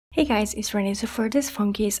Hey guys, it's Renee. So for this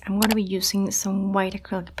phone case, I'm gonna be using some white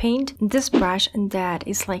acrylic paint. This brush that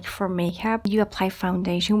is like for makeup, you apply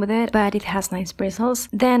foundation with it, but it has nice bristles.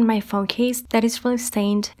 Then my phone case that is really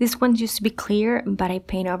stained. This one used to be clear, but I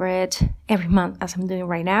paint over it every month as I'm doing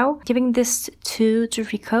right now. Giving this 2 to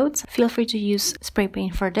 3 coats. Feel free to use spray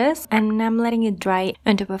paint for this, and I'm letting it dry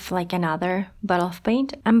on top of like another bottle of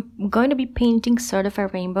paint. I'm going to be painting sort of a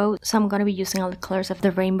rainbow, so I'm going to be using all the colors of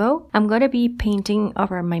the rainbow. I'm going to be painting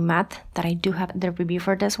over my mat that I do have the review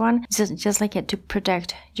for this one, just like it to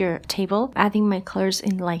protect your table, adding my colors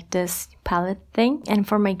in like this palette thing. And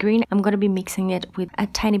for my green, I'm going to be mixing it with a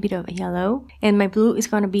tiny bit of yellow, and my blue is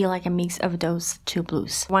going to be like a mix of those two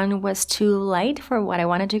blues. One was too light for what I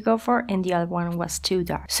wanted to go for, and the other one was too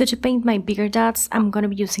dark. So to paint my bigger dots, I'm going to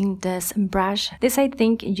be using this brush. This I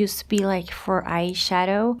think used to be like for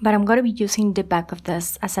eyeshadow, but I'm going to be using the back of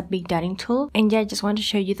this as a big dotting tool. And yeah, I just want to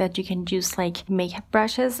show you that you can use like makeup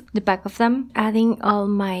brushes, the back of them, adding all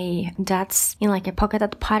my dots in like a polka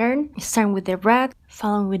dot pattern, starting with the red,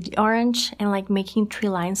 following with the orange, and like making 3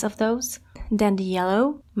 lines of those. Then the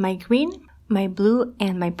yellow, my green, my blue,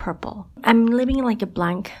 and my purple. I'm leaving like a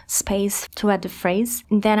blank space to add the phrase.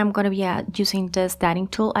 And then I'm gonna be using this dotting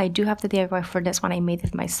tool. I do have the DIY for this one, I made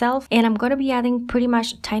it myself. And I'm gonna be adding pretty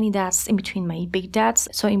much tiny dots in between my big dots.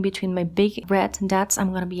 So in between my big red dots,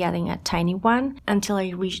 I'm gonna be adding a tiny one until I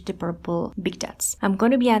reach the purple big dots. I'm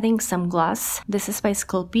gonna be adding some gloss. This is by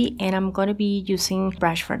Sculpey, and I'm gonna be using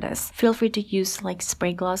brush for this. Feel free to use like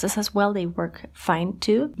spray glosses as well, they work fine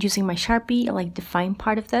too. Using my Sharpie, like the fine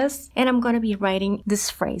part of this. And I'm gonna be writing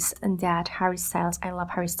this phrase and that Harry Styles, I love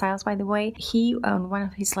Harry Styles by the way, he on one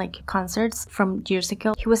of his like concerts from years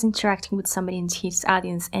ago, he was interacting with somebody in his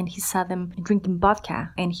audience and he saw them drinking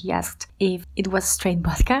vodka, and he asked if it was straight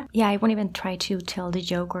vodka. Yeah, I won't even try to tell the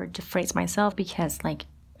joke or the phrase myself because like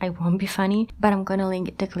I won't be funny, but I'm gonna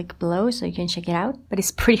link the click below so you can check it out. But it's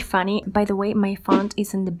pretty funny. By the way, my font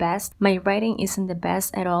isn't the best, my writing isn't the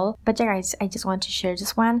best at all, but yeah guys, I just want to share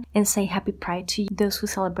this one and say happy pride to those who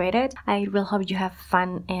celebrate it. I really hope you have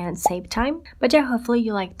fun and save time. But yeah, hopefully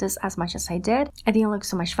you liked this as much as I did. I think it looked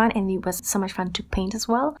so much fun and it was so much fun to paint as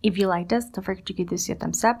well. If you like this, don't forget to give this a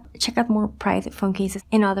thumbs up. Check out more pride phone cases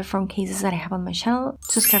and other phone cases that I have on my channel.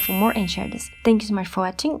 Subscribe for more and share this. Thank you so much for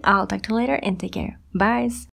watching. I'll talk to you later and take care. Bye!